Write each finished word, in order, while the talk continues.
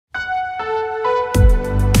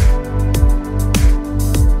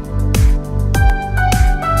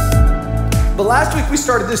But last week we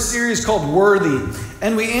started this series called Worthy,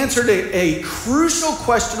 and we answered a crucial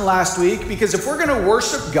question last week, because if we're going to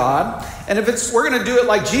worship God, and if we're going to do it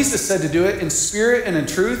like Jesus said to do it, in spirit and in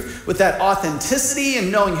truth, with that authenticity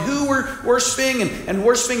and knowing who we're worshiping and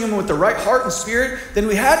worshiping Him with the right heart and spirit, then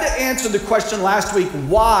we had to answer the question last week,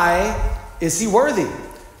 why is He worthy,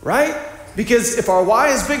 right? Because if our why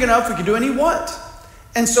is big enough, we can do any what.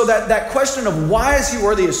 And so that question of why is He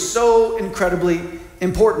worthy is so incredibly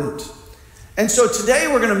important. And so today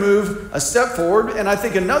we're going to move a step forward, and I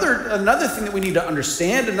think another thing that we need to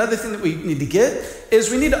understand, another thing that we need to get,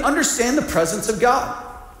 is we need to understand the presence of God.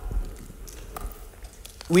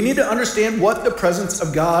 We need to understand what the presence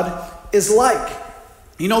of God is like.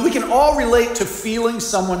 You know, we can all relate to feeling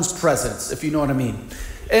someone's presence, if you know what I mean.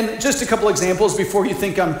 And just a couple examples before you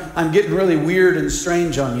think I'm getting really weird and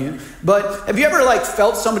strange on you. But have you ever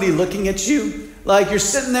felt somebody looking at you? Like you're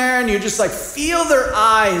sitting there and you just feel their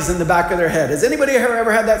eyes in the back of their head. Has anybody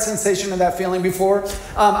ever had that sensation or that feeling before?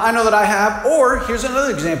 I know that I have. Or here's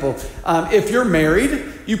another example. If you're married,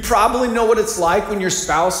 you probably know what it's like when your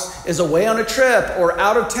spouse is away on a trip or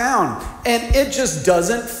out of town, and it just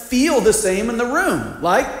doesn't feel the same in the room.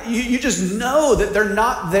 Like you just know that they're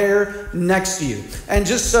not there next to you. And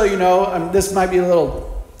just so you know, this might be a little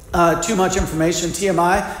too much information,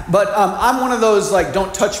 TMI, but I'm one of those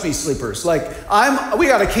don't touch me sleepers. We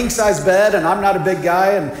got a king size bed, and I'm not a big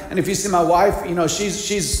guy, and if you see my wife,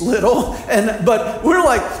 she's little, but we're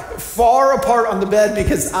far apart on the bed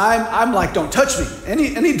because I'm don't touch me.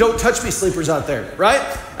 Any don't touch me sleepers out there, right?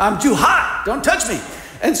 I'm too hot, don't touch me.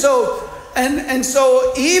 And so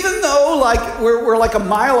even though we're a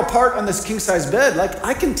mile apart on this king size bed,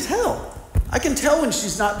 I can tell when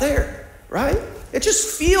she's not there, right? It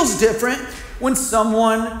just feels different when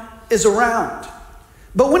someone is around.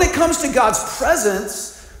 But when it comes to God's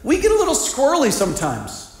presence, we get a little squirrely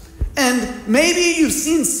sometimes. And maybe you've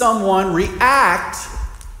seen someone react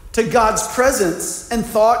to God's presence and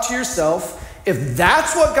thought to yourself, if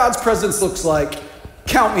that's what God's presence looks like,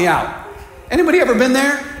 count me out. Anybody ever been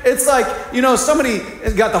there? It's somebody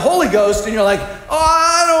has got the Holy Ghost and you're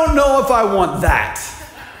I don't know if I want that.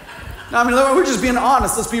 I mean, we're just being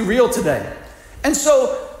honest. Let's be real today. And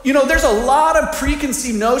so, there's a lot of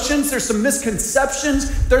preconceived notions. There's some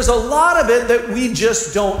misconceptions. There's a lot of it that we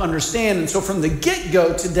just don't understand. And so from the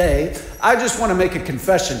get-go today, I just want to make a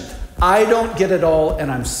confession. I don't get it all, and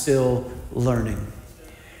I'm still learning.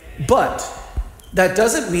 But that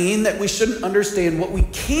doesn't mean that we shouldn't understand what we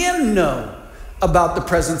can know about the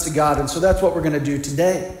presence of God. And so that's what we're going to do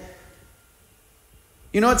today.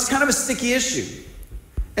 It's kind of a sticky issue.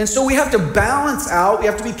 And so we have to we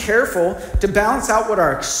have to be careful to balance out what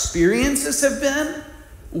our experiences have been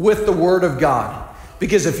with the Word of God.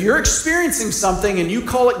 Because if you're experiencing something and you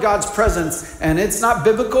call it God's presence and it's not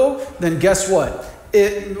biblical, then guess what?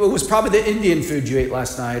 It was probably the Indian food you ate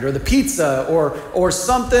last night, or the pizza, or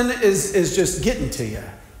something is just getting to you.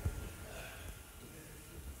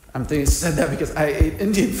 I'm thinking I said that because I ate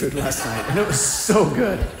Indian food last night and it was so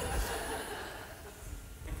good.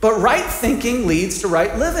 But right thinking leads to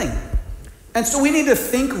right living. And so we need to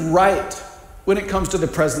think right when it comes to the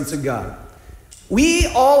presence of God. We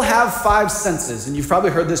all have 5 senses, and you've probably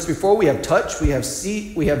heard this before. We have touch, we have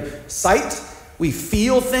sight, we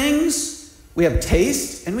feel things, we have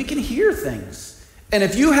taste, and we can hear things. And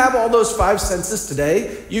if you have all those 5 senses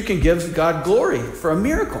today, you can give God glory for a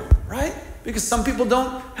miracle, right? Because some people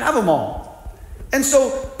don't have them all. And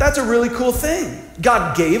so that's a really cool thing.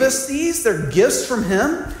 God gave us these. They're gifts from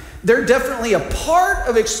Him. They're definitely a part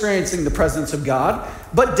of experiencing the presence of God,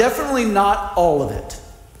 but definitely not all of it,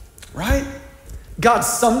 right? God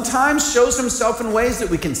sometimes shows Himself in ways that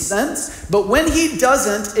we can sense, but when He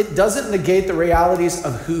doesn't, it doesn't negate the realities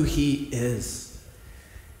of who He is.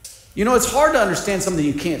 It's hard to understand something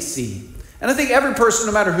you can't see. And I think every person,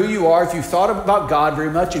 no matter who you are, if you've thought about God very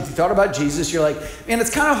much, if you thought about Jesus, you're man, it's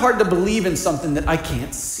kind of hard to believe in something that I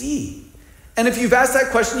can't see. And if you've asked that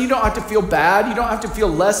question, you don't have to feel bad. You don't have to feel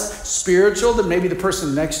less spiritual than maybe the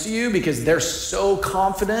person next to you because they're so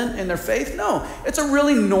confident in their faith. No, it's a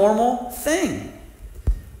really normal thing.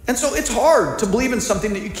 And so it's hard to believe in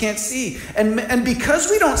something that you can't see. And because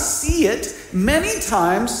we don't see it, many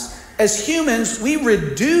times as humans, we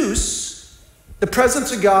reduce the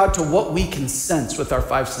presence of God to what we can sense with our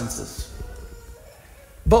 5 senses.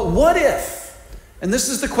 But what if, and this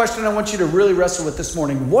is the question I want you to really wrestle with this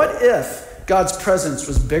morning, what if God's presence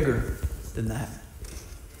was bigger than that?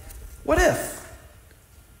 What if?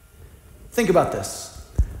 Think about this.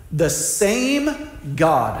 The same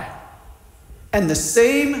God and the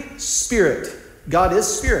same Spirit, God is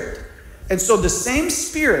Spirit, and so the same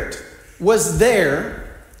Spirit was there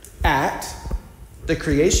at the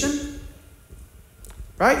creation,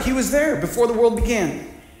 right? He was there before the world began.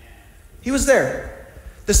 He was there.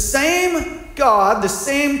 The same God, the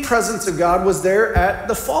same presence of God was there at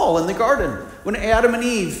the fall in the garden when Adam and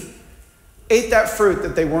Eve ate that fruit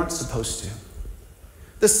that they weren't supposed to.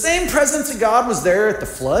 The same presence of God was there at the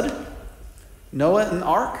flood, Noah and the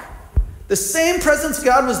ark. The same presence of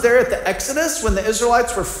God was there at the Exodus when the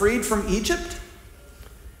Israelites were freed from Egypt.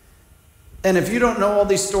 And if you don't know all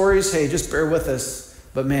these stories, hey, just bear with us.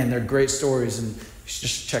 But man, they're great stories, and you should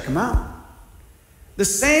just check them out. The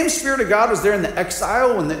same Spirit of God was there in the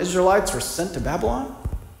exile when the Israelites were sent to Babylon.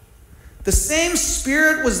 The same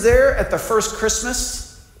Spirit was there at the first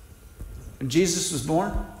Christmas when Jesus was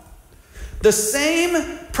born. The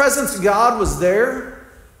same presence of God was there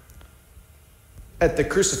at the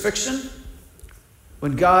crucifixion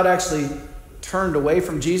when God actually turned away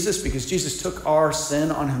from Jesus because Jesus took our sin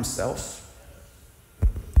on himself.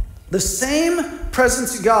 The same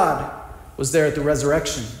presence of God was there at the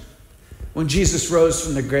resurrection when Jesus rose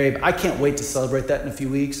from the grave. I can't wait to celebrate that in a few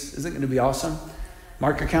weeks. Isn't it going to be awesome?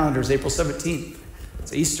 Mark your calendars, April 17th.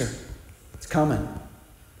 It's Easter. It's coming.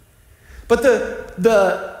 But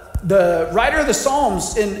the writer of the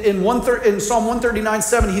Psalms in Psalm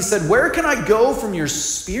 139:7, he said, "Where can I go from your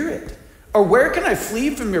spirit? Or where can I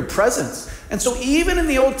flee from your presence?" And so even in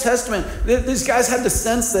the Old Testament, these guys had the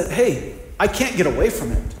sense that, hey, I can't get away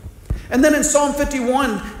from it. And then in Psalm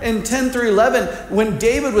 51 and 10 through 11, when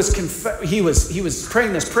David was he was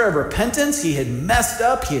praying this prayer of repentance. He had messed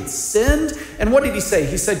up. He had sinned. And what did he say?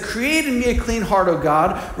 He said, "Create in me a clean heart, O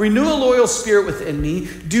God. Renew a loyal spirit within me.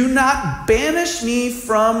 Do not banish me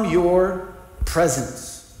from your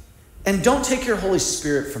presence. And don't take your Holy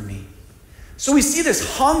Spirit from me." So we see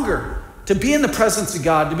this hunger to be in the presence of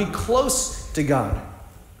God, to be close to God.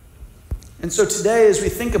 And so today, as we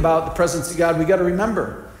think about the presence of God, we got to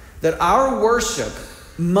remember that our worship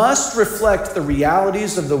must reflect the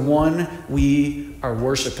realities of the one we are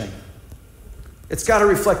worshiping. It's got to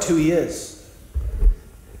reflect who he is.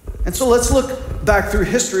 And so let's look back through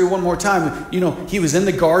history one more time. You know, he was in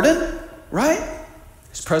the garden, right?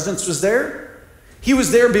 His presence was there. He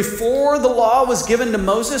was there before the law was given to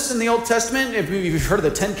Moses in the Old Testament. If you've heard of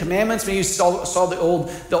the Ten Commandments, maybe you saw the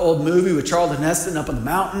old movie with Charlton Heston up on the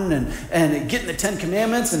mountain and getting the Ten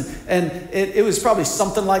Commandments. And it was probably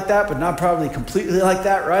something like that, but not probably completely like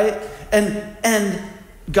that, right? And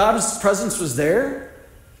God's presence was there.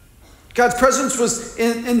 God's presence was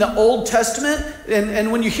in the Old Testament.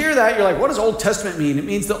 And when you hear that, you're like, what does Old Testament mean? It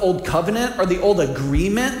means the Old Covenant or the Old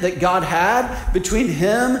Agreement that God had between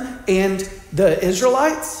him and the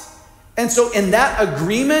Israelites. And so in that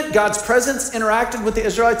agreement, God's presence interacted with the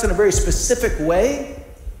Israelites in a very specific way.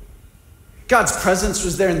 God's presence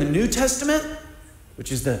was there in the New Testament,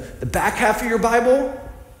 which is the back half of your Bible,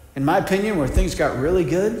 in my opinion, where things got really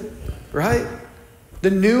good, right?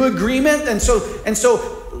 The new agreement. And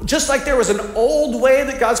so just like there was an old way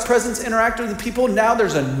that God's presence interacted with the people, now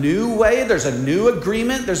there's a new way, there's a new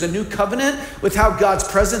agreement, there's a new covenant with how God's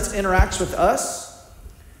presence interacts with us.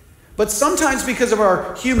 But sometimes because of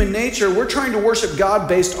our human nature, we're trying to worship God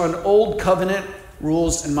based on old covenant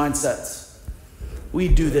rules and mindsets. We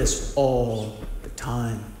do this all the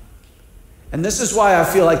time. And this is why I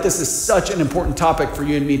feel like this is such an important topic for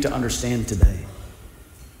you and me to understand today.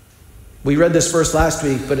 We read this verse last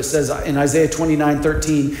week, but it says in Isaiah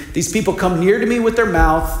 29:13, "These people come near to me with their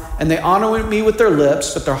mouth, and they honor me with their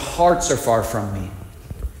lips, but their hearts are far from me.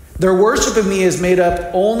 Their worship of me is made up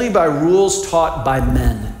only by rules taught by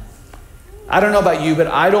men." I don't know about you, but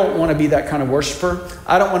I don't want to be that kind of worshiper.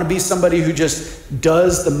 I don't want to be somebody who just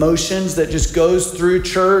does the motions, that just goes through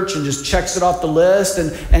church and just checks it off the list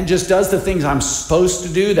and just does the things I'm supposed to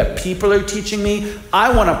do that people are teaching me.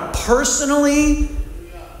 I want to personally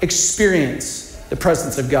experience the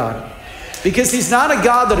presence of God. Because he's not a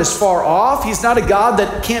God that is far off. He's not a God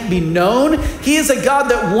that can't be known. He is a God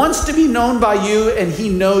that wants to be known by you, and he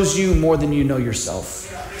knows you more than you know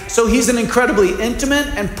yourself. So he's an incredibly intimate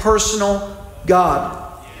and personal God.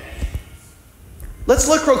 Let's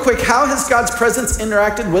look real quick. How has God's presence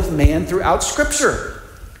interacted with man throughout Scripture?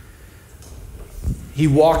 He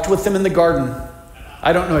walked with them in the garden.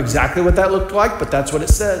 I don't know exactly what that looked like, but that's what it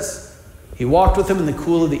says. He walked with them in the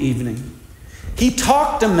cool of the evening. He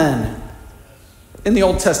talked to men in the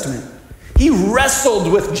Old Testament. He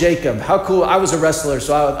wrestled with Jacob. How cool. I was a wrestler,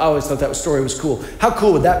 so I always thought that story was cool. How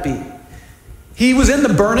cool would that be? He was in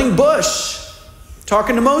the burning bush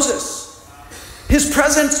talking to Moses. His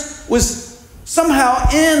presence was somehow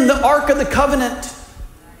in the Ark of the Covenant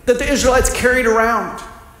that the Israelites carried around.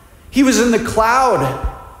 He was in the cloud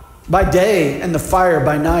by day and the fire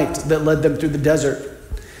by night that led them through the desert.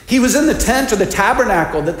 He was in the tent or the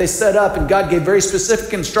tabernacle that they set up, and God gave very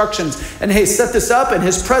specific instructions. And hey, set this up, and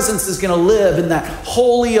his presence is going to live in that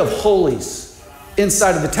holy of holies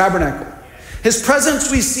inside of the tabernacle. His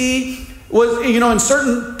presence, we see, was, in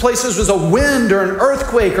certain places was a wind or an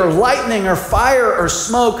earthquake or lightning or fire or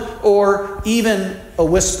smoke or even a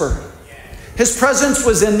whisper. His presence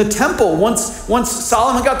was in the temple. Once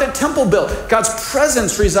Solomon got that temple built, God's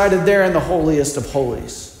presence resided there in the holiest of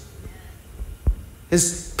holies.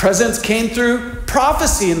 His presence came through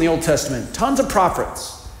prophecy in the Old Testament, tons of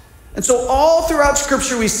prophets. And so all throughout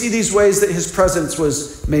Scripture, we see these ways that his presence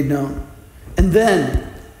was made known. And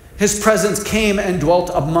then his presence came and dwelt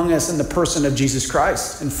among us in the person of Jesus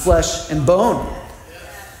Christ, in flesh and bone.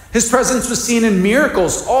 His presence was seen in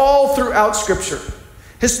miracles all throughout Scripture.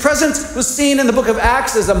 His presence was seen in the book of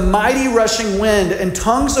Acts as a mighty rushing wind and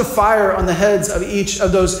tongues of fire on the heads of each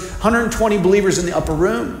of those 120 believers in the upper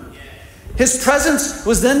room. His presence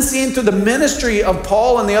was then seen through the ministry of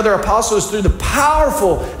Paul and the other apostles through the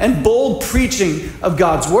powerful and bold preaching of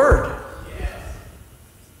God's word.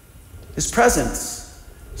 His presence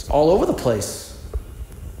is all over the place.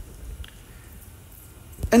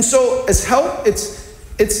 And so it's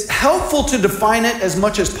helpful to define it as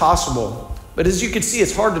much as possible. But as you can see,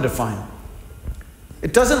 it's hard to define.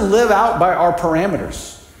 It doesn't live out by our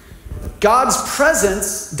parameters. God's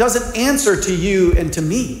presence doesn't answer to you and to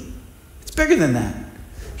me. It's bigger than that.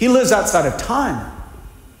 He lives outside of time.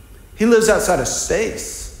 He lives outside of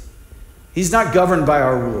space. He's not governed by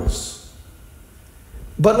our rules.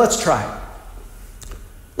 But let's try.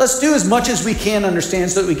 Let's do as much as we can understand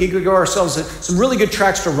so that we can give ourselves some really good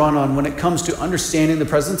tracks to run on when it comes to understanding the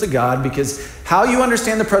presence of God, because how you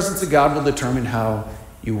understand the presence of God will determine how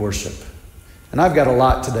you worship. And I've got a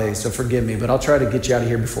lot today, so forgive me, but I'll try to get you out of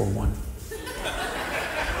here before 1.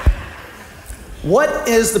 What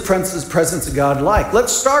is the presence of God like?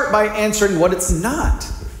 Let's start by answering what it's not.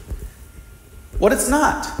 What it's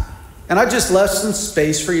not. And I just left some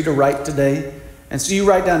space for you to write today. And so you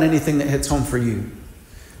write down anything that hits home for you.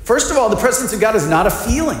 First of all, the presence of God is not a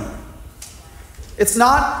feeling. It's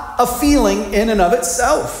not a feeling in and of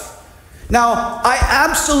itself. Now, I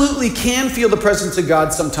absolutely can feel the presence of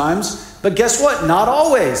God sometimes, but guess what? Not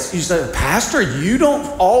always. You say, Pastor, you don't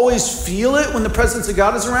always feel it when the presence of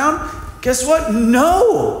God is around? Guess what?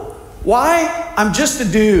 No. Why? I'm just a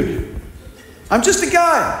dude. I'm just a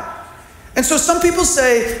guy. And so some people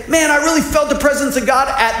say, man, I really felt the presence of God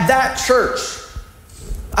at that church.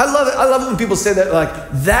 I love it. I love it when people say that, like,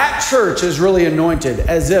 that church is really anointed,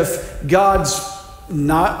 as if God's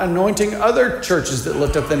not anointing other churches that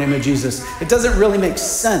lift up the name of Jesus. It doesn't really make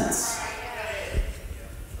sense.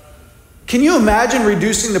 Can you imagine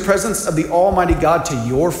reducing the presence of the Almighty God to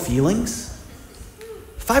your feelings?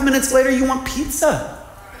 5 minutes later, you want pizza.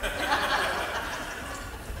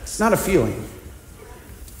 It's not a feeling.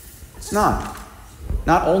 It's not.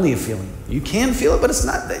 Not only a feeling. You can feel it, but it's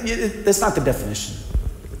not. That's not the definition.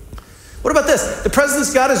 What about this? The presence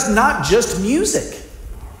of God is not just music.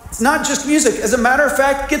 It's not just music. As a matter of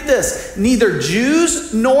fact, get this. Neither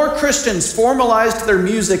Jews nor Christians formalized their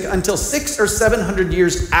music until 600 or 700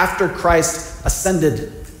 years after Christ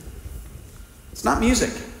ascended. It's not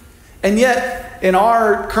music. And yet, in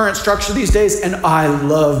our current structure these days, and I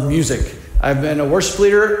love music. I've been a worship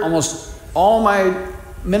leader almost all my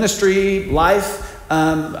ministry life.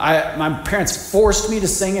 My parents forced me to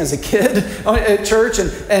sing as a kid at church,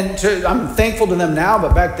 and I'm thankful to them now,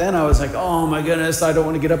 but back then I was like, oh my goodness, I don't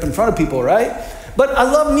want to get up in front of people, right? But I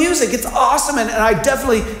love music. It's awesome, and I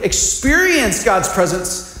definitely experience God's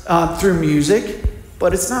presence through music,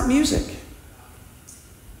 but it's not music.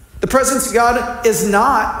 The presence of God is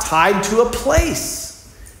not tied to a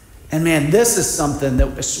place. And man, this is something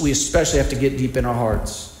that we especially have to get deep in our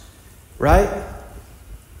hearts, right?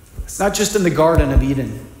 It's not just in the Garden of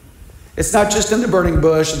Eden. It's not just in the burning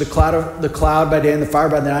bush, or the cloud by day and the fire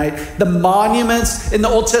by the night. The monuments in the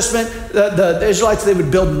Old Testament, the Israelites, they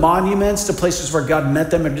would build monuments to places where God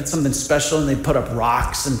met them or did something special, and they'd put up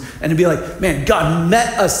rocks, and it'd be like, man, God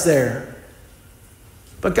met us there.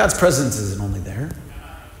 But God's presence isn't only there.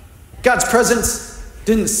 God's presence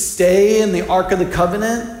didn't stay in the Ark of the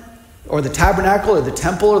Covenant or the tabernacle or the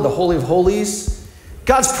temple or the Holy of Holies.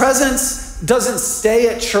 God's presence doesn't stay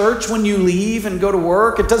at church when you leave and go to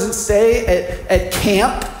work. It doesn't stay at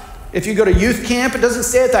camp. If you go to youth camp, it doesn't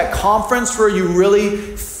stay at that conference where you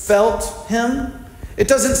really felt him. It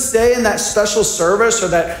doesn't stay in that special service or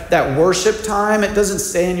that worship time. It doesn't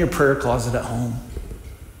stay in your prayer closet at home.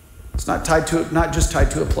 It's not just tied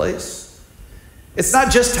to a place. It's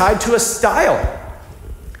not just tied to a style.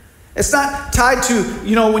 It's not tied to,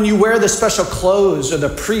 when you wear the special clothes or the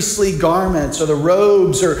priestly garments or the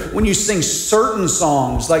robes or when you sing certain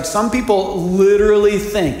songs. Like some people literally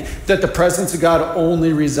think that the presence of God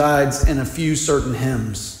only resides in a few certain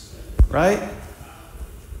hymns, right?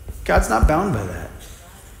 God's not bound by that.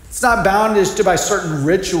 It's not bound just by certain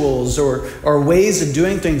rituals or ways of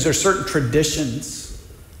doing things or certain traditions.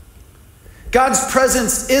 God's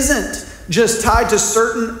presence isn't just tied to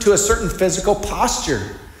a certain physical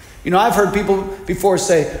posture. I've heard people before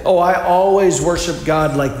say, oh, I always worship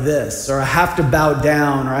God like this, or I have to bow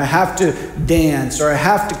down, or I have to dance, or I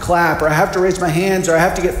have to clap, or I have to raise my hands, or I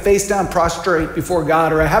have to get face down prostrate before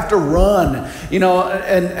God, or I have to run,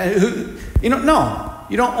 no,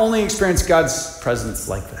 you don't only experience God's presence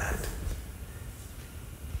like that.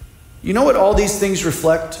 You know what all these things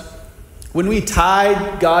reflect? When we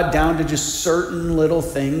tie God down to just certain little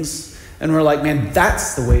things, and we're like, man,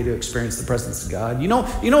 that's the way to experience the presence of God. You know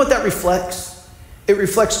what that reflects? It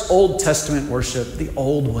reflects Old Testament worship, the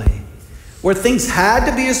old way, where things had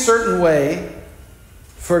to be a certain way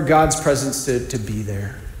for God's presence to be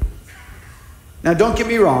there. Now, don't get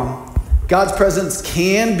me wrong. God's presence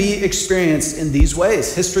can be experienced in these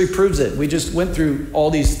ways. History proves it. We just went through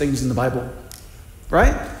all these things in the Bible,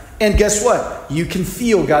 right? And guess what? You can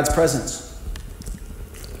feel God's presence.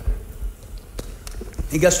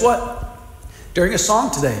 And guess what? During a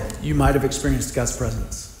song today, you might have experienced God's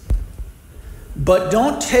presence. But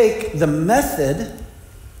don't take the method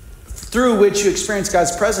through which you experience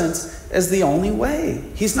God's presence as the only way.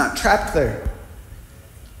 He's not trapped there.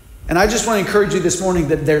 And I just want to encourage you this morning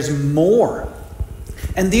that there's more.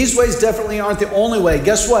 And these ways definitely aren't the only way.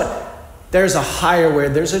 Guess what? There's a higher way.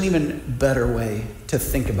 There's an even better way to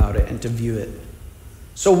think about it and to view it.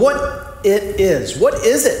 So what it is. What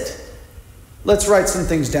is it? Let's write some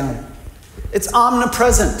things down. It's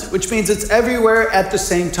omnipresent, which means it's everywhere at the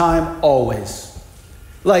same time, always.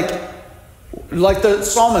 Like the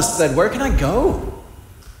psalmist said, where can I go?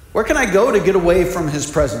 Where can I go to get away from his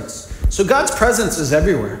presence? So God's presence is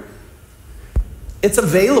everywhere. It's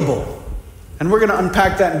available. And we're going to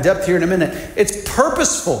unpack that in depth here in a minute. It's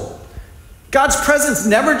purposeful. God's presence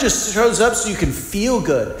never just shows up so you can feel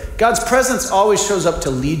good. God's presence always shows up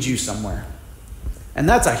to lead you somewhere. And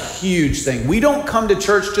that's a huge thing. We don't come to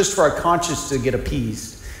church just for our conscience to get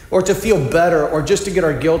appeased or to feel better or just to get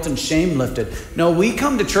our guilt and shame lifted. No, we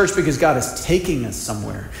come to church because God is taking us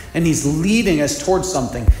somewhere and he's leading us towards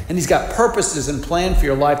something and he's got purposes and plan for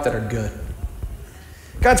your life that are good.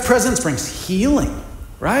 God's presence brings healing,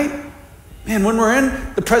 right? Man, when we're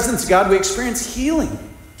in the presence of God, we experience healing.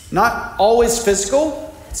 Not always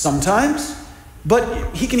physical, sometimes,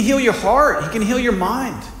 but he can heal your heart. He can heal your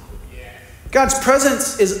mind. God's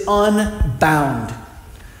presence is unbound.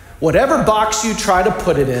 Whatever box you try to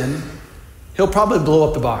put it in, he'll probably blow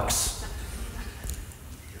up the box.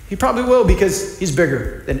 He probably will because he's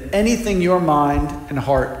bigger than anything your mind and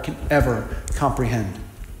heart can ever comprehend.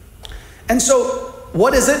 And so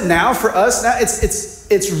what is it now for us? Now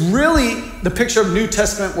it's really the picture of New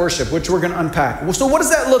Testament worship, which we're going to unpack. So what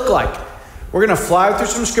does that look like? We're going to fly through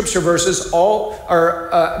some scripture verses.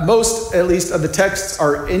 Most, at least, of the texts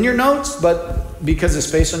are in your notes, but because of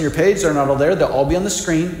space on your page, they're not all there. They'll all be on the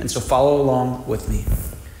screen, and so follow along with me.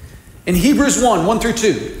 In Hebrews 1 through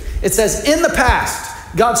 2, it says, in the past,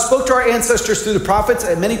 God spoke to our ancestors through the prophets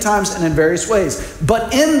at many times and in various ways.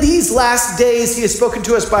 But in these last days, he has spoken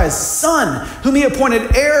to us by his Son, whom he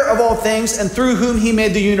appointed heir of all things and through whom he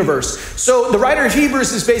made the universe. So the writer of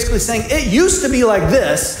Hebrews is basically saying it used to be like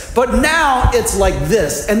this, but now it's like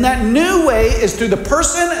this. And that new way is through the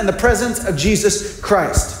person and the presence of Jesus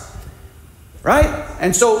Christ. Right?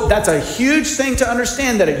 And so that's a huge thing to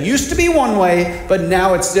understand, that it used to be one way, but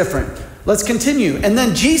now it's different. Let's continue. And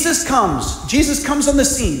then Jesus comes. Jesus comes on the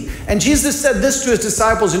scene. And Jesus said this to his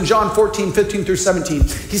disciples in John 14:15 through 17.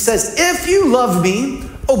 He says, if you love me,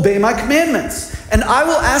 obey my commandments. And I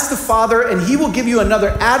will ask the Father, and he will give you another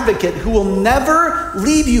advocate who will never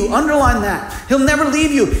leave you. Underline that. He'll never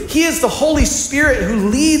leave you. He is the Holy Spirit who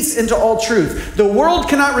leads into all truth. The world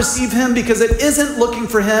cannot receive him because it isn't looking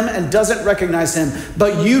for him and doesn't recognize him.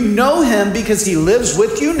 But you know him because he lives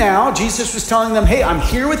with you now. Jesus was telling them, hey, I'm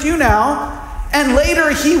here with you now. And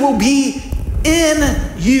later he will be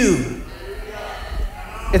in you.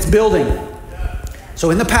 It's building. So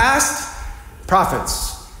in the past,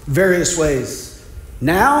 prophets, various ways.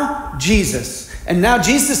 Now, Jesus. And now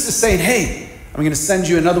Jesus is saying, hey, I'm going to send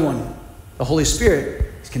you another one. The Holy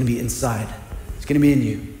Spirit is going to be inside. It's going to be in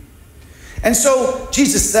you. And so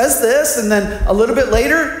Jesus says this, and then a little bit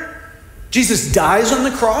later, Jesus dies on the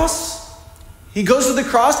cross. He goes to the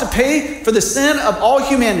cross to pay for the sin of all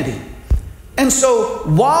humanity. And so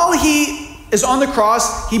while he is on the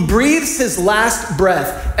cross, he breathes his last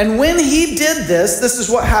breath. And when he did this, this is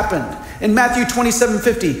what happened. In Matthew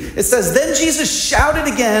 27:50, it says, "Then Jesus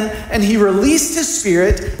shouted again, and he released his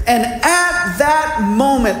spirit. And at that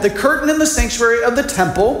moment, the curtain in the sanctuary of the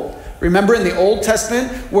temple," remember in the Old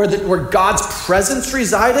Testament where God's presence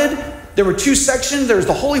resided, there were two sections. There was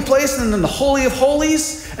the holy place and then the Holy of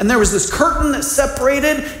Holies. And there was this curtain that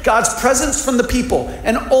separated God's presence from the people.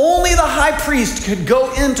 And only the high priest could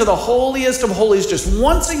go into the holiest of holies just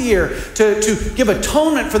once a year to give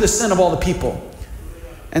atonement for the sin of all the people.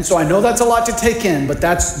 And so I know that's a lot to take in, but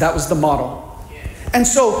that was the model. And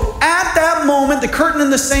so at that moment, the curtain in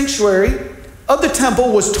the sanctuary of the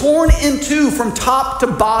temple was torn in two from top to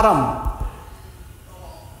bottom.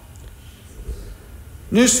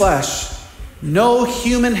 Newsflash, no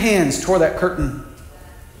human hands tore that curtain.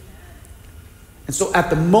 And so at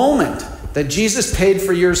the moment that Jesus paid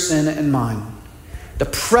for your sin and mine, the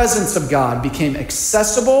presence of God became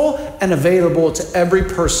accessible and available to every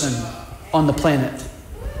person on the planet.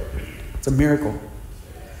 It's a miracle.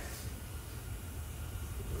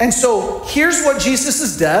 And so here's what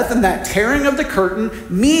Jesus' death and that tearing of the curtain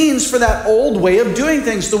means for that old way of doing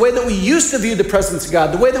things, the way that we used to view the presence of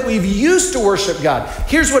God, the way that we've used to worship God.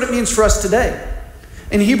 Here's what it means for us today.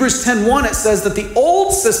 In Hebrews 10:1, it says that the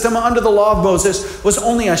old system under the law of Moses was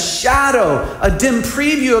only a shadow, a dim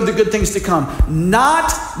preview of the good things to come,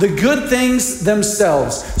 not the good things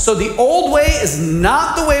themselves. So the old way is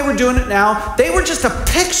not the way we're doing it now. They were just a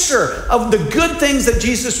picture of the good things that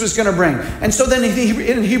Jesus was going to bring. And so then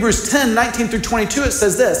in Hebrews 10:19-22, it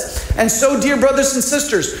says this, "And so, dear brothers and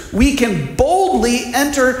sisters, we can boldly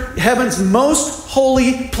enter heaven's most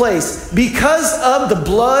holy place because of the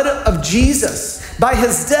blood of Jesus. By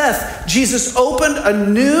his death, Jesus opened a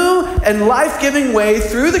new and life-giving way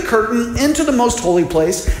through the curtain into the most holy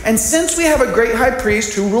place. And since we have a great high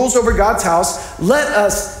priest who rules over God's house, let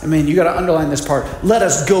us," you got to underline this part, "let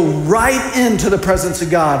us go right into the presence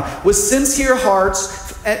of God with sincere hearts,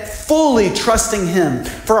 fully trusting him.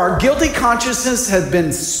 For our guilty consciences have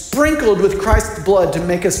been sprinkled with Christ's blood to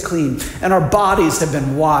make us clean, and our bodies have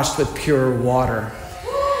been washed with pure water."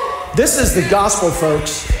 This is the gospel,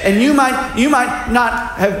 folks. And you might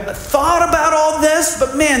not have thought about all this,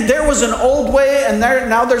 but man, there was an old way and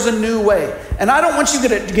now there's a new way. And I don't want you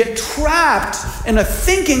to get trapped in a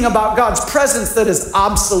thinking about God's presence that is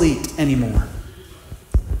obsolete anymore.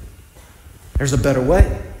 There's a better way.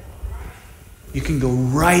 You can go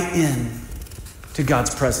right in to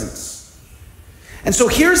God's presence. And so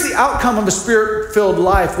here's the outcome of a spirit-filled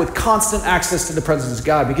life with constant access to the presence of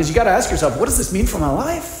God. Because you got to ask yourself, what does this mean for my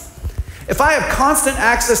life? If I have constant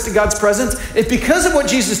access to God's presence, it's because of what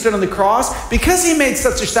Jesus did on the cross, because he made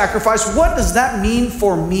such a sacrifice. What does that mean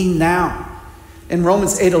for me now? In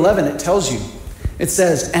Romans 8:11, it tells you, it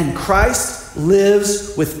says, "And Christ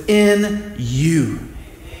lives within you."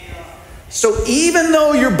 So even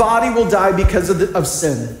though your body will die because of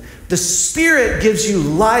sin, the Spirit gives you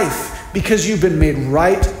life because you've been made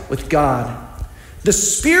right with God. The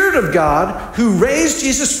Spirit of God who raised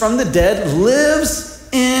Jesus from the dead lives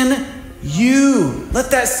in you.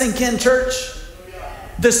 Let that sink in, church.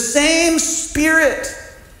 The same Spirit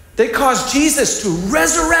that caused Jesus to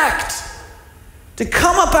resurrect, to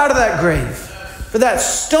come up out of that grave, for that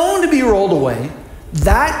stone to be rolled away,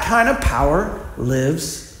 that kind of power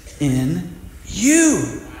lives in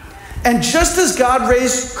you. And just as God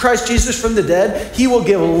raised Christ Jesus from the dead, he will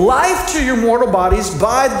give life to your mortal bodies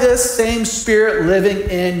by this same Spirit living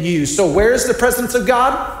in you. So where's the presence of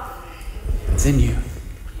God? It's in you.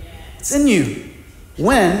 It's in you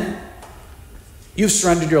when you've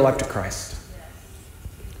surrendered your life to Christ.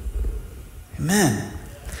 Amen.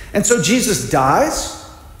 And so Jesus dies.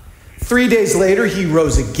 3 days later, he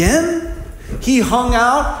rose again. He hung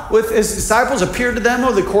out with his disciples, appeared to them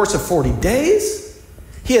over the course of 40 days.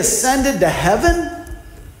 He ascended to heaven.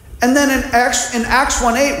 And then in Acts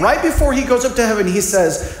 1:8, right before he goes up to heaven, he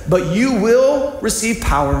says, "But you will receive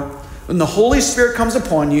power when the Holy Spirit comes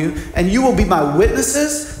upon you, and you will be my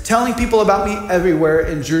witnesses, telling people about me everywhere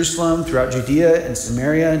in Jerusalem, throughout Judea and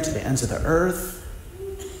Samaria, and to the ends of the earth."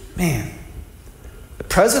 Man, the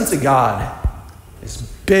presence of God is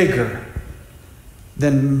bigger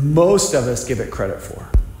than most of us give it credit for.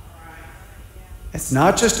 It's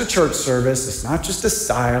not just a church service. It's not just a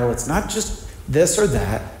style. It's not just this or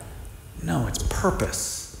that. No, it's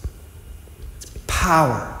purpose. It's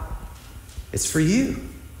power. It's for you.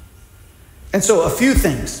 And so a few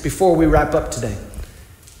things before we wrap up today.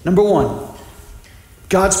 Number one,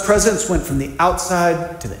 God's presence went from the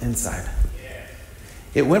outside to the inside.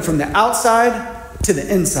 It went from the outside to the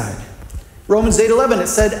inside. Romans 8:11, it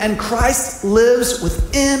said, and Christ lives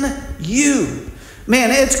within you.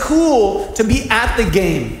 Man, it's cool to be at the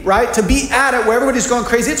game, right? To be at it where everybody's going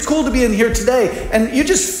crazy. It's cool to be in here today. And you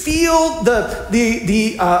just feel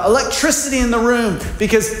the electricity in the room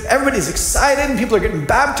because everybody's excited and people are getting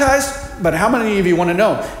baptized. But how many of you want to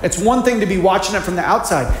know? It's one thing to be watching it from the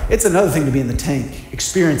outside. It's another thing to be in the tank,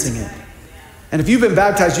 experiencing it. And if you've been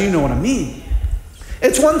baptized, you know what I mean.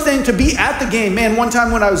 It's one thing to be at the game. Man, one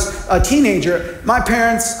time when I was a teenager, my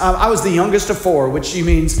parents, I was the youngest of four, which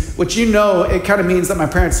it kind of means that my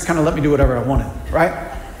parents kind of let me do whatever I wanted,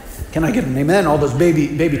 right? Can I get an amen? All those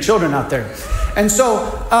baby children out there. And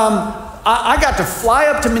so I got to fly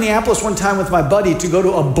up to Minneapolis one time with my buddy to go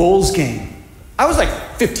to a Bulls game. I was like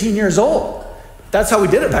 15 years old. That's how we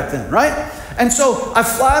did it back then, right? And so I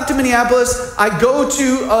fly up to Minneapolis. I go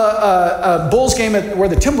to a Bulls game against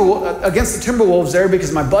the Timberwolves there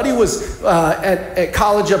because my buddy was at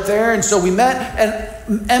college up there. And so we met.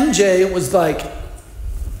 And MJ was like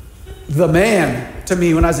the man to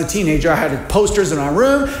me when I was a teenager. I had posters in our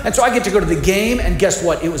room. And so I get to go to the game. And guess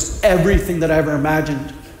what? It was everything that I ever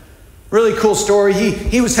imagined. Really cool story.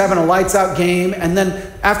 He was having a lights out game. And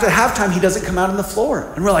then after halftime, he doesn't come out on the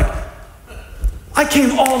floor. And we're like, I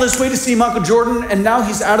came all this way to see Michael Jordan, and now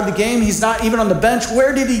he's out of the game. He's not even on the bench.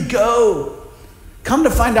 Where did he go? Come to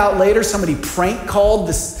find out later, somebody prank called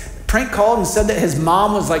and said that his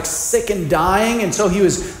mom was like sick and dying, and so he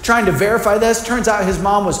was trying to verify this. Turns out his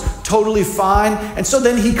mom was totally fine, and so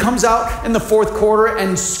then he comes out in the fourth quarter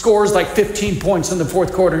and scores like 15 points in the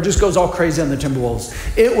fourth quarter and just goes all crazy on the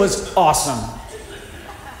Timberwolves. It was awesome.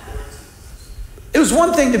 It was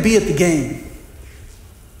one thing to be at the game.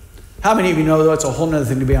 How many of you know, though, it's a whole other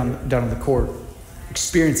thing to be down on the court,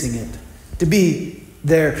 experiencing it, to be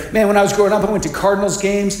there. Man, when I was growing up, I went to Cardinals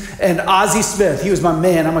games, and Ozzie Smith, he was my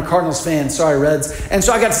man. I'm a Cardinals fan. Sorry, Reds. And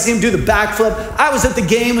so I got to see him do the backflip. I was at the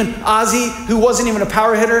game, and Ozzie, who wasn't even a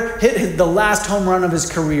power hitter, hit the last home run of his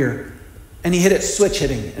career. And he hit it switch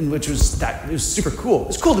hitting, and it was super cool. It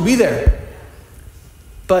was cool to be there.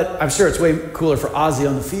 But I'm sure it's way cooler for Ozzie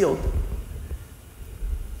on the field.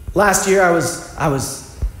 Last year, I was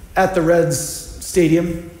at the Reds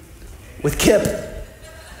stadium with Kip.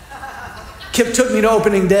 Kip took me to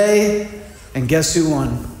opening day, and guess who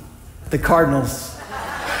won? The Cardinals.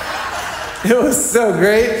 It was so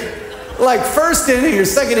great. Like first inning or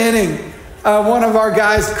second inning, one of our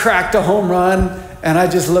guys cracked a home run, and I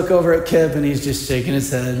just look over at Kip, and he's just shaking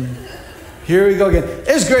his head. Here we go again.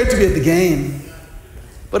 It's great to be at the game,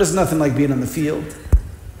 but it's nothing like being on the field.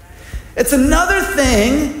 It's another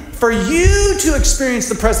thing for you to experience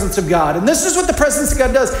the presence of God. And this is what the presence of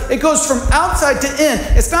God does. It goes from outside to in.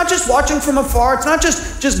 It's not just watching from afar. It's not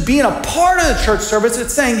just being a part of the church service.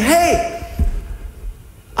 It's saying, hey,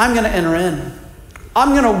 I'm going to enter in. I'm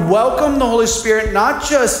going to welcome the Holy Spirit, not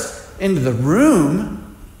just into the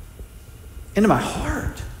room, into my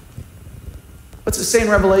heart. What's it say in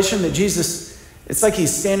Revelation? That Jesus, it's like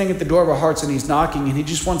he's standing at the door of our hearts and he's knocking, and he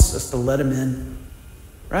just wants us to let him in.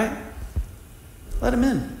 Right? Let him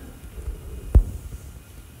in.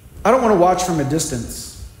 I don't want to watch from a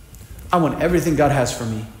distance. I want everything God has for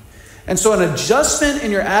me. And so an adjustment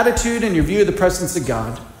in your attitude and your view of the presence of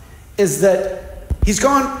God is that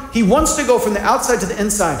he wants to go from the outside to the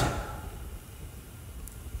inside.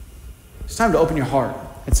 It's time to open your heart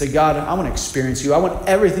and say, God, I want to experience you. I want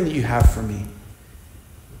everything that you have for me.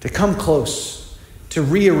 To come close, to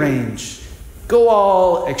rearrange, go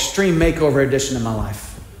all extreme makeover edition in my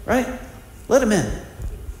life. Right? Let him in.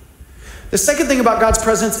 The second thing about God's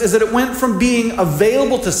presence is that it went from being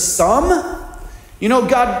available to some. You know,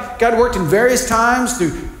 God worked in various times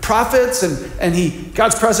through prophets, and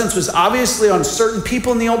God's presence was obviously on certain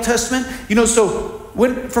people in the Old Testament. You know, so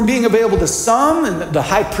went from being available to some, and the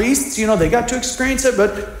high priests, you know, they got to experience it,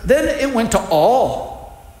 but then it went to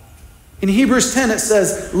all. In Hebrews 10, it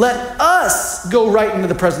says, let us go right into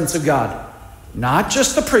the presence of God. Not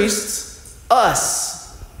just the priests,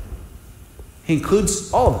 us. He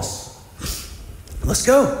includes all of us. Let's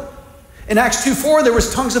go. In Acts 2:4, there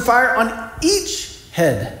was tongues of fire on each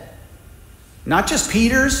head. Not just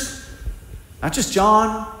Peter's, not just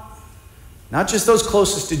John, not just those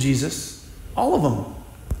closest to Jesus, all of them.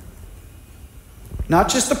 Not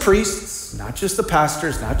just the priests, not just the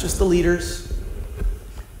pastors, not just the leaders,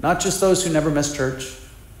 not just those who never miss church.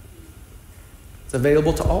 It's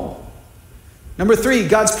available to all. Number 3,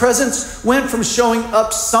 God's presence went from showing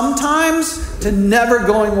up sometimes to never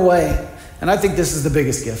going away. And I think this is the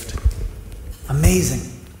biggest gift.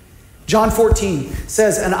 Amazing. John 14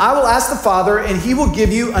 says, and I will ask the Father, and he will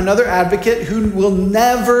give you another advocate who will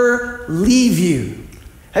never leave you.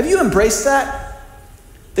 Have you embraced that?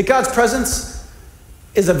 That God's presence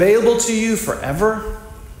is available to you forever.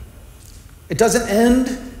 It doesn't end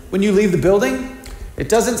when you leave the building. It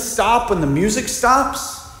doesn't stop when the music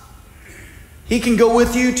stops. He can go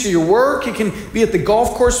with you to your work. He can be at the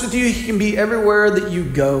golf course with you. He can be everywhere that you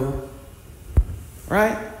go.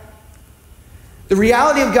 Right? The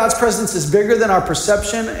reality of God's presence is bigger than our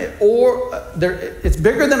perception, it's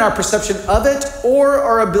bigger than our perception of it or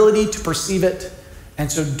our ability to perceive it.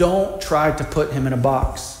 And so don't try to put him in a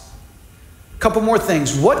box. A couple more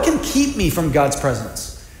things. What can keep me from God's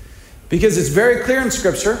presence? Because it's very clear in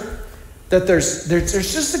Scripture that there's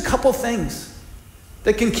just a couple things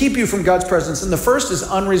that can keep you from God's presence. And the first is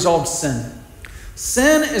unresolved sin.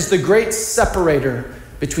 Sin is the great separator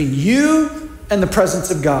between you and the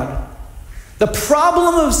presence of God. The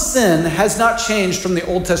problem of sin has not changed from the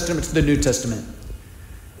Old Testament to the New Testament.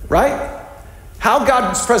 Right? How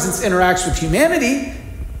God's presence interacts with humanity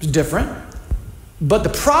is different. But the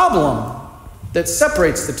problem that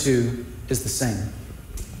separates the two is the same.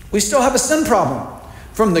 We still have a sin problem.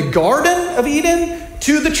 From the Garden of Eden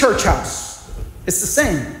to the church house. It's the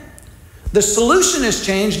same. The solution has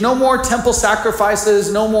changed. No more temple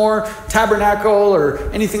sacrifices, no more tabernacle or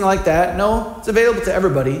anything like that. No, it's available to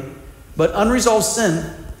everybody. But unresolved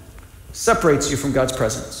sin separates you from God's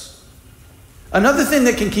presence. Another thing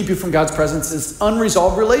that can keep you from God's presence is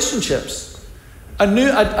unresolved relationships.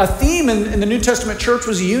 A theme in the New Testament church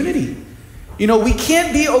was unity. You know, we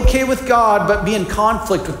can't be okay with God but be in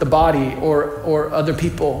conflict with the body or other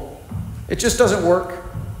people. It just doesn't work.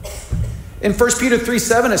 In 1 Peter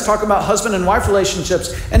 3:7, it's talking about husband and wife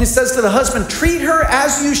relationships. And it says to the husband, treat her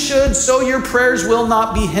as you should so your prayers will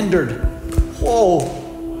not be hindered. Whoa.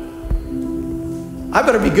 I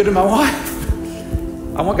better be good to my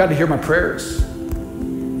wife. I want God to hear my prayers.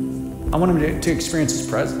 I want him to experience his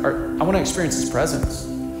presence. I want to experience his presence.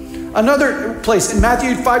 Another place in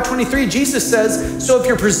Matthew 5:23, Jesus says, so if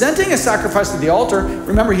you're presenting a sacrifice at the altar,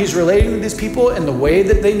 remember he's relating to these people in the way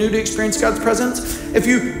that they knew to experience God's presence. If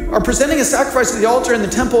you are presenting a sacrifice at the altar in the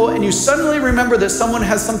temple and you suddenly remember that someone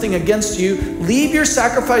has something against you, leave your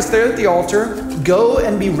sacrifice there at the altar, go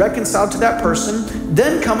and be reconciled to that person,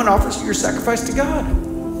 then come and offer your sacrifice to God.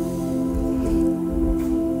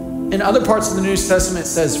 In other parts of the New Testament it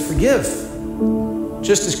says, forgive,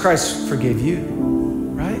 just as Christ forgave you.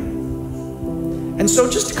 And so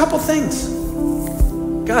just a couple things.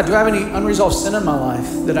 God, do I have any unresolved sin in my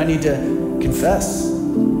life that I need to confess?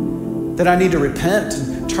 That I need to repent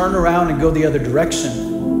and turn around and go the other direction?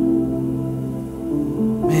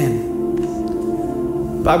 Man,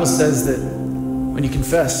 the Bible says that when you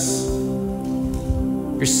confess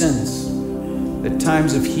your sins, that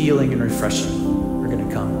times of healing and refreshing are going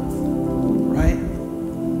to come. Right?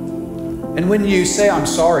 And when you say, I'm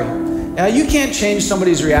sorry, now you can't change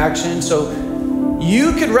somebody's reaction, so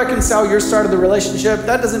you could reconcile your side of the relationship.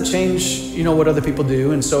 That doesn't change, what other people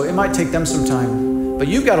do. And so it might take them some time. But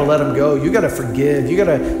you've got to let them go. You got to forgive. You got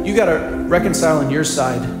to reconcile on your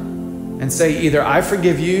side and say either I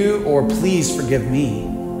forgive you or please forgive me.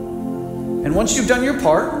 And once you've done your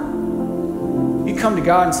part, you come to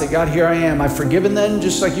God and say, God, here I am. I've forgiven them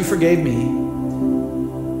just like you forgave me.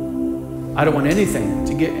 I don't want anything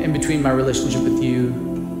to get in between my relationship with you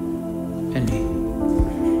and me.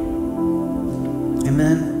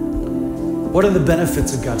 Amen. What are the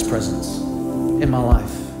benefits of God's presence in my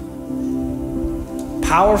life?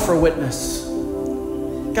 Power for witness.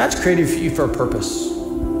 God's created you for a purpose.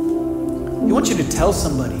 He wants you to tell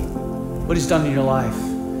somebody what he's done in your life.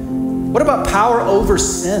 What about power over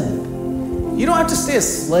sin? You don't have to stay a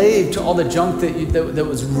slave to all the junk that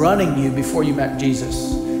was running you before you met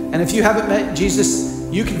Jesus. And if you haven't met Jesus,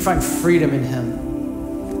 you can find freedom in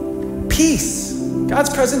him. Peace. God's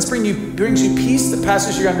presence brings you peace that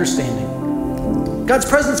passes your understanding. God's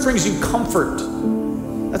presence brings you comfort.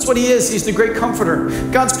 That's what he is. He's the great comforter.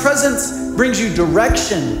 God's presence brings you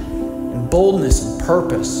direction and boldness and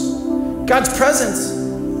purpose. God's presence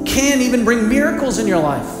can even bring miracles in your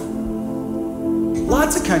life.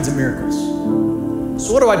 Lots of kinds of miracles.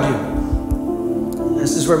 So what do I do?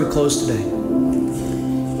 This is where we close today.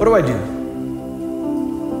 What do I do?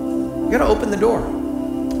 We got to open the door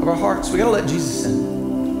of our hearts. We got to let Jesus in.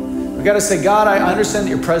 We got to say, God, I understand that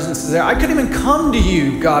your presence is there. I couldn't even come to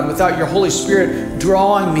you, God, without your Holy Spirit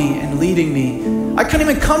drawing me and leading me. I couldn't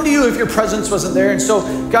even come to you if your presence wasn't there. And so,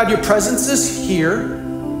 God, your presence is here.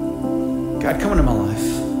 God, come into my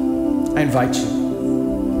life. I invite you.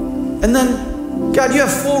 And then, God, you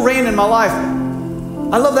have full reign in my life.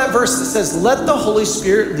 I love that verse that says, let the Holy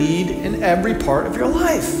Spirit lead in every part of your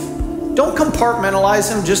life. Don't compartmentalize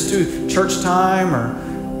him just to church time or,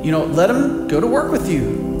 let him go to work with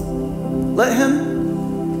you. Let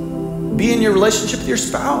him be in your relationship with your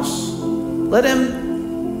spouse. Let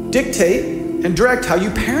him dictate and direct how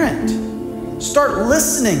you parent. Start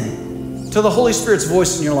listening to the Holy Spirit's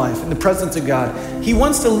voice in your life, in the presence of God. He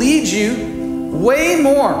wants to lead you way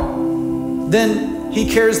more than he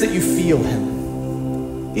cares that you feel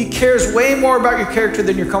him. He cares way more about your character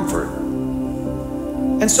than your comfort.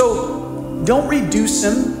 And so don't reduce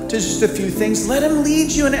him to just a few things. Let him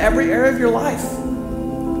lead you in every area of your life.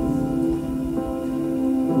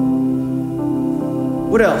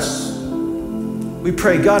 What else? We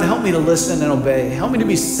pray, God, help me to listen and obey. Help me to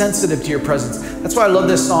be sensitive to your presence. That's why I love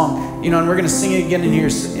this song, and we're going to sing it again in here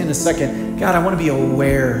in a second. God, I want to be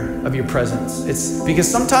aware of your presence. It's because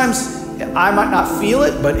sometimes I might not feel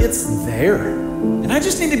it, but it's there. And I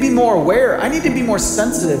just need to be more aware. I need to be more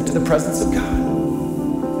sensitive to the presence of God.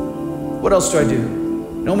 What else do I do?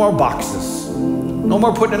 No more boxes. No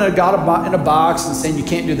more putting God in a box and saying you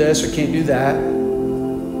can't do this or can't do that.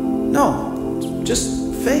 No, just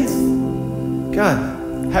faith.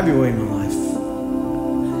 God, have your way in my life.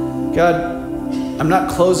 God, I'm not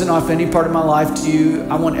closing off any part of my life to you.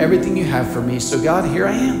 I want everything you have for me. So God, here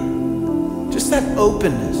I am. Just that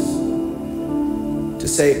openness to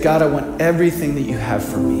say, God, I want everything that you have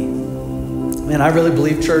for me. Man, I really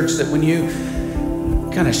believe, church, that when you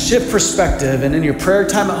kind of shift perspective and in your prayer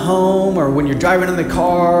time at home, or when you're driving in the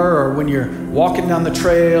car, or when you're walking down the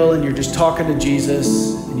trail and you're just talking to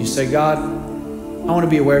Jesus and you say, God, I want to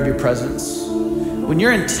be aware of your presence. When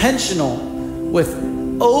you're intentional with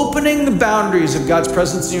opening the boundaries of God's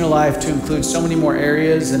presence in your life to include so many more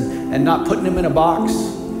areas and not putting him in a box,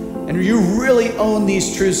 and you really own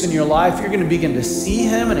these truths in your life, you're going to begin to see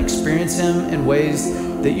him and experience him in ways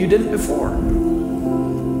that you didn't before.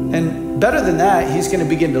 And better than that, he's going to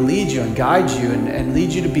begin to lead you and guide you and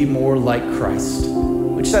lead you to be more like Christ,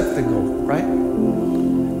 which that's the goal, right?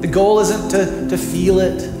 The goal isn't to feel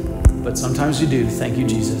it, but sometimes you do. Thank you,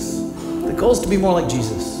 Jesus. The goal is to be more like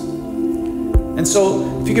Jesus. And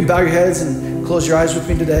so if you could bow your heads and close your eyes with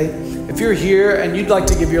me today. If you're here and you'd like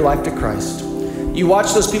to give your life to Christ, you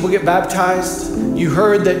watched those people get baptized, you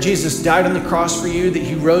heard that Jesus died on the cross for you, that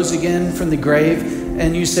he rose again from the grave,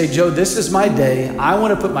 and you say, Joe, this is my day. I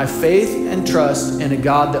want to put my faith and trust in a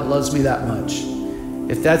God that loves me that much.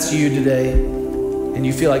 If that's you today, and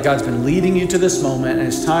you feel like God's been leading you to this moment, and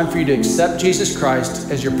it's time for you to accept Jesus Christ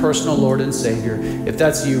as your personal Lord and Savior, if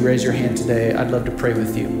that's you, raise your hand today. I'd love to pray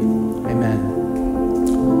with you.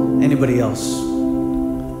 Amen. Anybody else?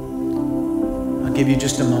 I'll give you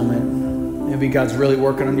just a moment. Maybe God's really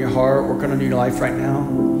working on your heart, working on your life right now.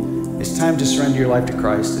 It's time to surrender your life to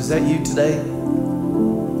Christ. Is that you today?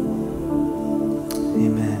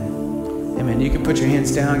 Amen. Amen. You can put your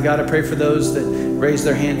hands down. God, I pray for those that raised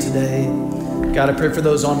their hand today. God, I pray for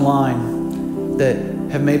those online that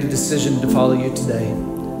have made a decision to follow you today.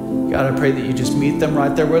 God, I pray that you just meet them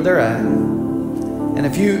right there where they're at. And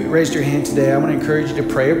if you raised your hand today, I want to encourage you to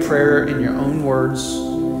pray a prayer in your own words.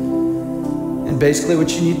 And basically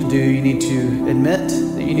what you need to do, you need to admit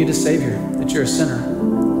that you need a Savior, that you're a sinner.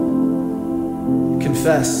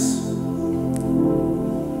 Confess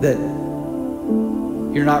that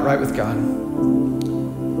you're not right with God.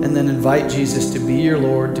 And then invite Jesus to be your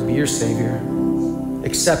Lord, to be your Savior.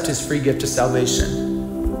 Accept his free gift of salvation.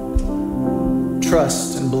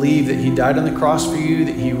 Trust and believe that he died on the cross for you,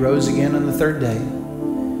 that he rose again on the third day.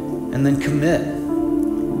 And then commit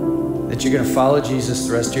that you're going to follow Jesus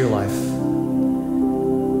the rest of your life.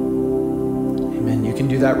 Amen. You can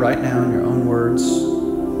do that right now in your own words.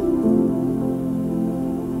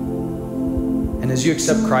 And as you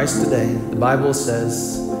accept Christ today, the Bible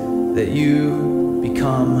says that you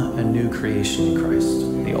become a new creation in Christ.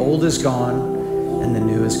 The old is gone and the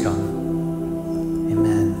new has come.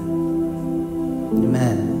 Amen.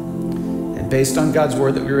 Amen. And based on God's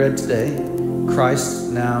word that we read today,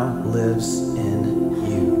 Christ now lives in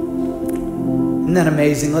you. Isn't that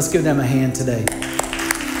amazing? Let's give them a hand today.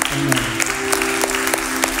 Amen.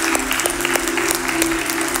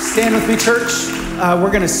 Stand with me, church.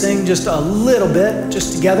 We're going to sing just a little bit,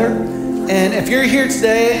 just together. And if you're here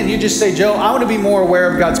today and you just say, Joe, I want to be more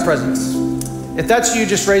aware of God's presence. If that's you,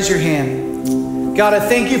 just raise your hand. God, I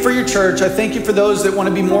thank you for your church. I thank you for those that want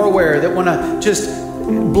to be more aware, that want to just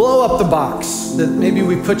blow up the box that maybe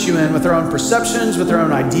we put you in with our own perceptions, with our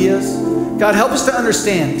own ideas. God, help us to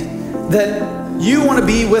understand that you want to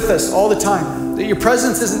be with us all the time, that your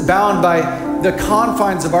presence isn't bound by the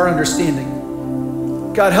confines of our understanding.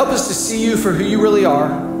 God, help us to see you for who you really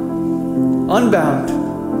are, unbound,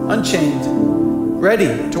 unchained,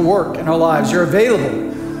 ready to work in our lives. You're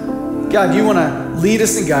available. God, you want to lead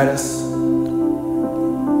us and guide us.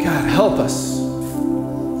 God, help us.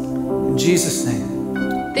 In Jesus' name.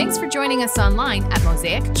 Thanks for joining joining us online at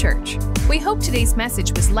Mosaic Church. We hope today's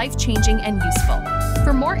message was life-changing and useful.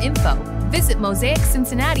 For more info, visit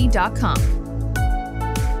mosaiccincinnati.com.